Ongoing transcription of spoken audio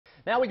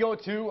Now we go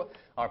to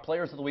our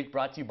Players of the Week,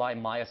 brought to you by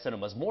Maya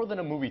Cinemas. More than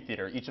a movie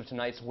theater, each of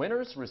tonight's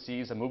winners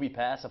receives a movie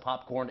pass, a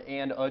popcorn,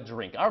 and a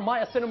drink. Our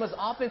Maya Cinemas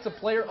Offensive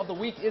Player of the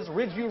Week is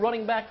Ridgeview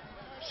running back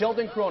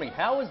Sheldon Croney.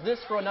 How is this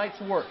for a night's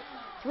work?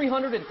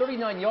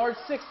 339 yards,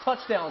 6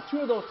 touchdowns. 2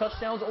 of those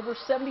touchdowns over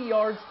 70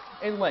 yards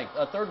in length.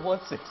 A third one,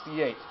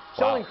 68.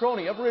 Sheldon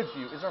Croney of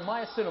Ridgeview is our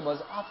Maya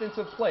Cinemas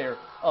Offensive Player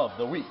of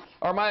the Week.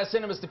 Our Maya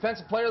Cinemas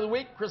Defensive Player of the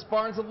Week, Chris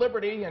Barnes of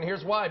Liberty, and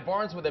here's why.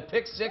 Barnes with a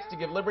pick 6 to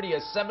give Liberty a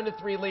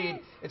 7-3 lead.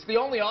 It's the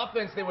only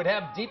offense they would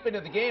have deep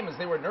into the game as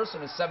they were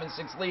nursing a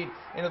 7-6 lead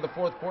into the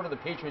fourth quarter. The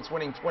Patriots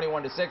winning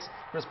 21-6.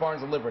 Chris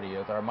Barnes of Liberty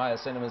with our Maya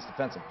Cinemas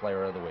Defensive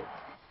Player of the Week.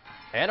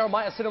 And our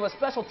Maya Cinema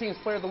Special Teams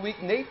Player of the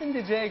Week, Nathan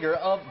DeJager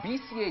of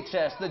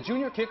BCHS. The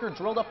junior kicker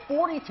drilled a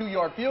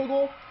 42-yard field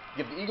goal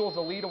to give the Eagles a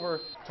lead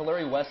over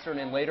Tulare Western,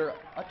 and later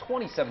a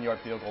 27-yard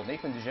field goal.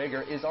 Nathan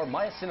DeJager is our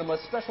Maya Cinema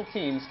Special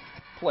Teams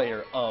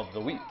Player of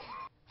the Week.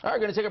 All right, we're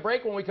going to take a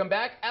break. When we come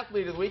back,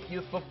 Athlete of the Week,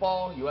 Youth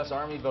Football, U.S.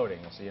 Army voting.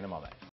 We'll see you in a moment.